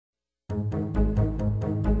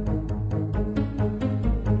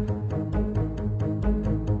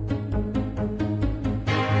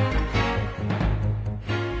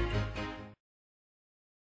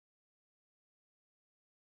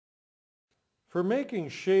For making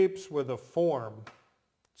shapes with a form,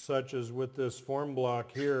 such as with this form block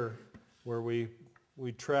here, where we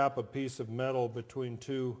trap a piece of metal between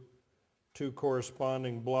two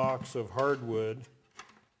corresponding blocks of hardwood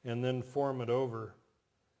and then form it over.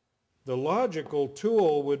 The logical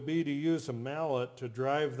tool would be to use a mallet to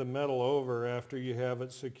drive the metal over after you have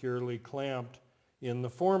it securely clamped in the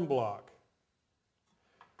form block.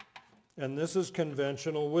 And this is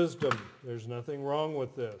conventional wisdom. There's nothing wrong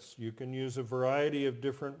with this. You can use a variety of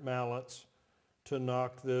different mallets to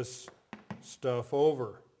knock this stuff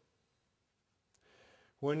over.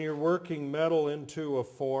 When you're working metal into a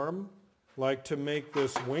form, like to make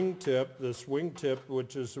this wingtip,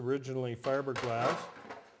 which is originally fiberglass,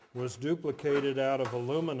 was duplicated out of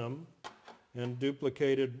aluminum and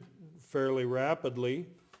duplicated fairly rapidly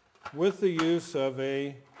with the use of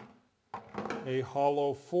a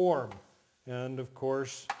hollow form. And of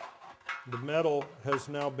course, the metal has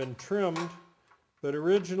now been trimmed, but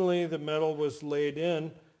originally the metal was laid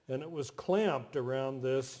in and it was clamped around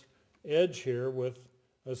this edge here with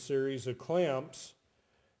a series of clamps.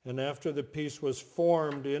 And after the piece was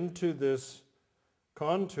formed into this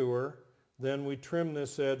contour, then we trim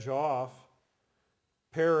this edge off,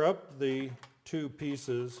 pair up the two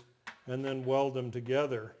pieces, and then weld them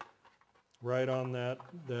together right on that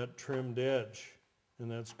trimmed edge. And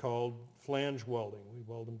that's called flange welding. We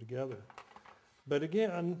weld them together. But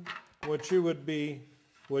again, what you would be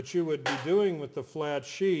doing with the flat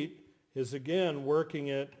sheet is again working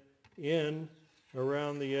it in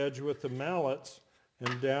around the edge with the mallets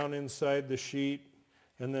and down inside the sheet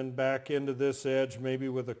and then back into this edge maybe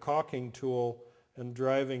with a caulking tool and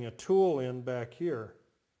driving a tool in back here.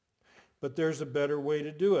 But there's a better way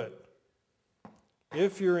to do it.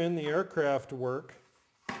 If you're in the aircraft work,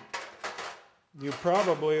 you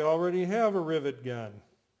probably already have a rivet gun.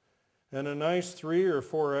 And a nice 3 or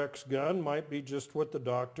 4X gun might be just what the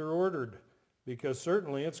doctor ordered, because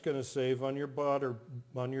certainly it's going to save on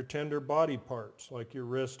your tender body parts, like your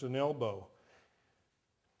wrist and elbow.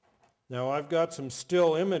 Now I've got some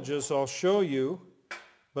still images I'll show you,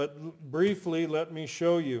 but briefly let me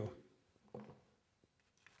show you.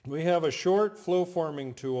 We have a short flow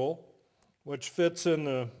forming tool which fits in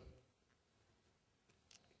the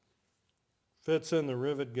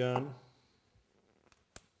rivet gun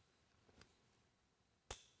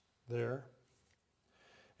there.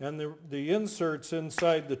 And the inserts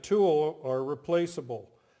inside the tool are replaceable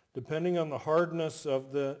depending on the hardness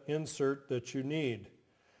of the insert that you need.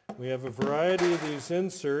 We have a variety of these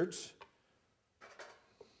inserts,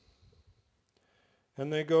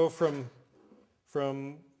 and they go from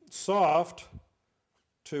soft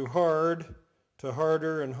to hard to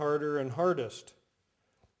harder and harder and hardest.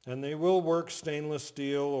 And they will work stainless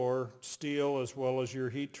steel or steel as well as your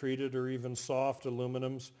heat treated or even soft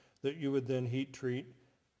aluminums that you would then heat treat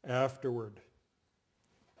afterward.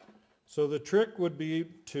 So the trick would be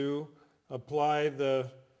to apply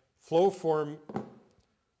the flow form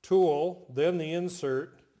tool, then the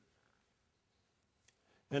insert,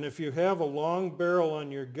 and if you have a long barrel on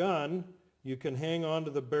your gun, you can hang onto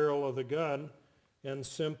the barrel of the gun and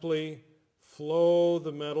simply flow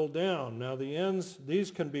the metal down. Now the ends,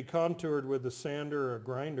 these can be contoured with a sander or a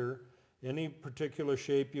grinder, any particular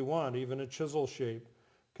shape you want, even a chisel shape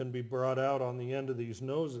can be brought out on the end of these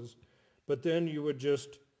noses, but then you would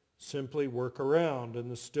just simply work around, and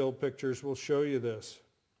the still pictures will show you this.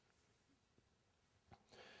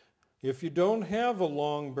 If you don't have a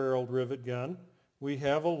long-barreled rivet gun, we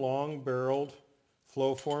have a long-barreled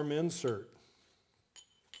flow form insert.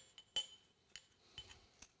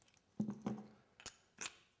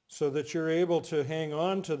 So that you're able to hang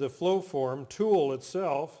on to the flow form tool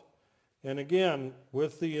itself, and again,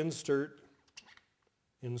 with the insert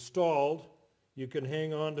installed, you can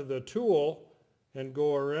hang on to the tool and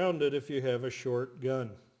go around it if you have a short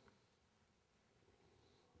gun.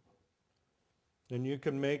 And you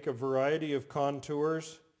can make a variety of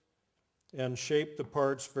contours and shape the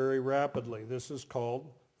parts very rapidly. This is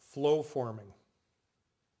called flow forming.